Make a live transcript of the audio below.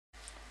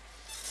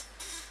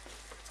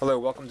Hello,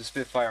 welcome to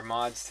Spitfire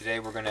Mods. Today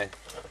we're going to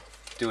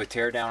do a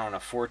teardown on a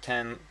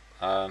 410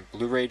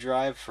 Blu Ray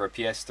drive for a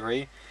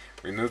PS3.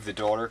 Remove the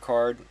daughter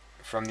card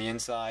from the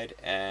inside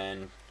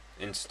and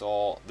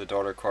install the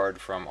daughter card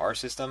from our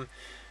system.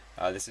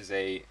 This is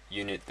a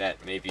unit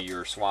that maybe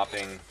you're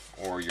swapping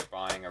or you're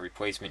buying a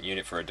replacement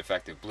unit for a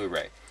defective Blu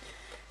Ray.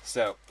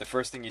 So the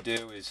first thing you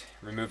do is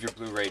remove your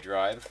Blu Ray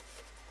drive.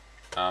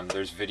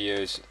 There's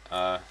videos.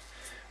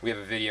 We have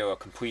a video, a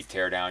complete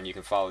teardown. You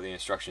can follow the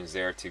instructions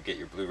there to get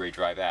your Blu Ray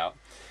drive out.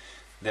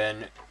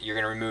 Then you're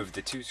going to remove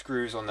the two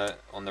screws on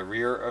the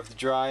rear of the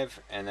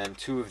drive, and then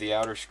two of the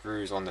outer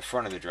screws on the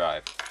front of the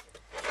drive.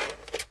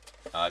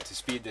 To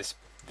speed this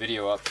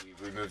video up, we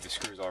removed the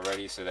screws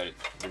already so that it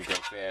would go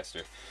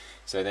faster.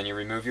 So then you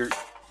remove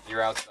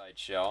your outside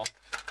shell.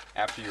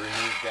 After you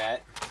remove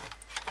that,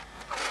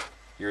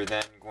 you're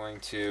then going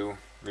to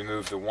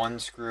remove the one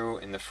screw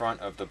in the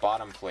front of the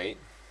bottom plate.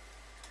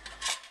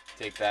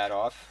 Take that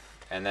off,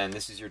 and then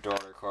this is your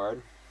daughter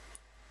card.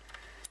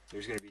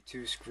 There's going to be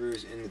two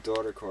screws in the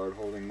daughter card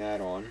holding that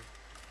on.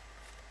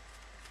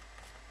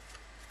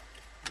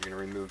 You're going to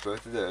remove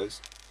both of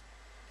those.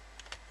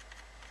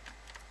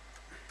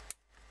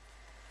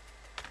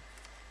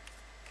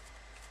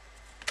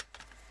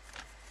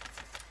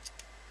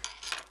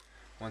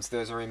 Once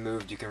those are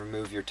removed, you can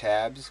remove your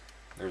tabs.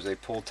 There's a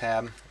pull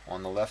tab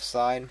on the left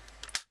side.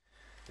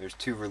 There's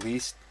two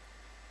release,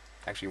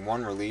 actually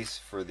one release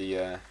for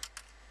the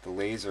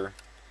laser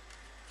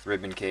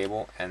ribbon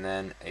cable, and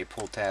then a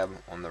pull tab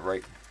on the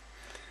right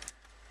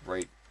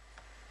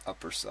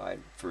upper side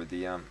for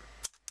the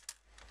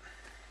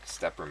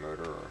stepper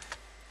motor or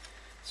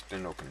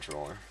spindle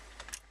controller.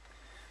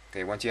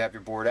 Okay, once you have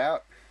your board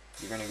out,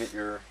 you're going to get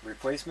your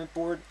replacement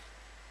board.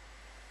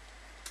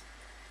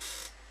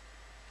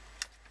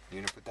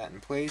 You're going to put that in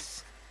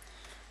place.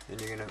 Then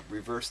you're going to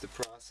reverse the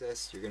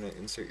process. You're going to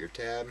insert your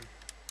tab.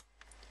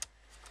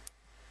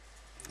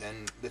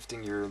 Then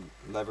lifting your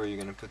lever, you're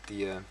going to put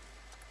the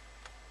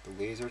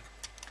laser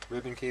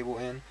ribbon cable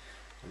in,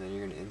 and then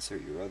you're going to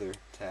insert your other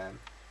tab,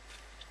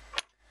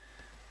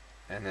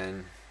 and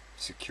then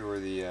secure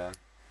the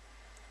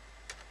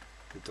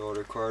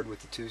daughter card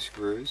with the two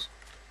screws.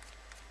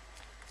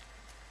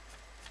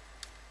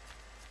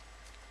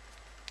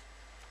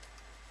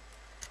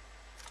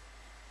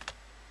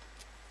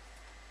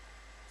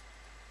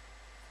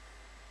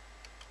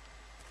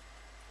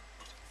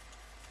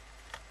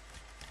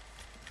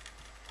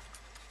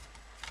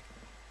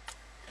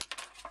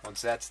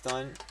 Once that's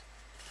done,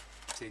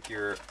 take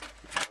your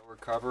lower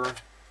cover,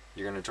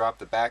 you're going to drop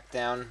the back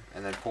down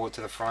and then pull it to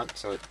the front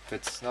so it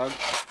fits snug.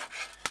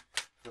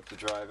 Flip the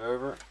drive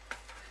over.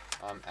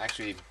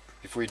 Actually,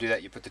 before you do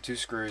that, you put the two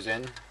screws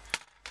in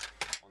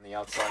on the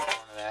outside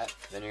front of that.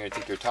 Then you're going to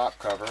take your top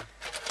cover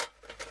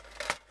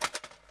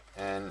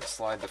and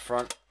slide the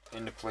front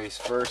into place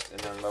first and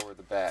then lower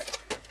the back.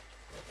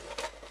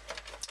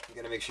 You're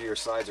going to make sure your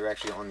sides are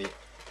actually on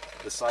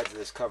the sides of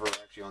this cover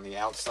are actually on the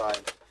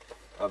outside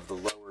of the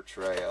lower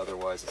tray,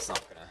 otherwise it's not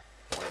going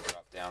to want to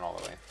drop down all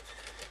the way.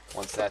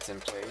 Once that's in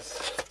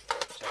place,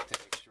 check to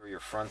make sure your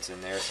front's in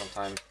there.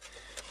 Sometimes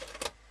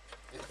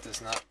it does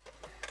not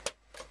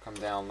come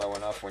down low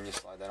enough when you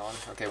slide that on.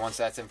 Okay, once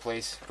that's in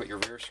place, put your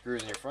rear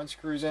screws and your front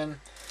screws in,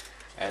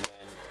 and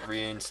then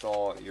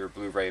reinstall your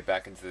Blu Ray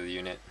back into the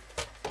unit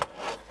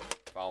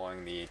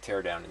following the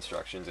teardown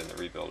instructions and the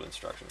rebuild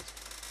instructions.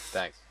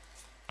 Thanks.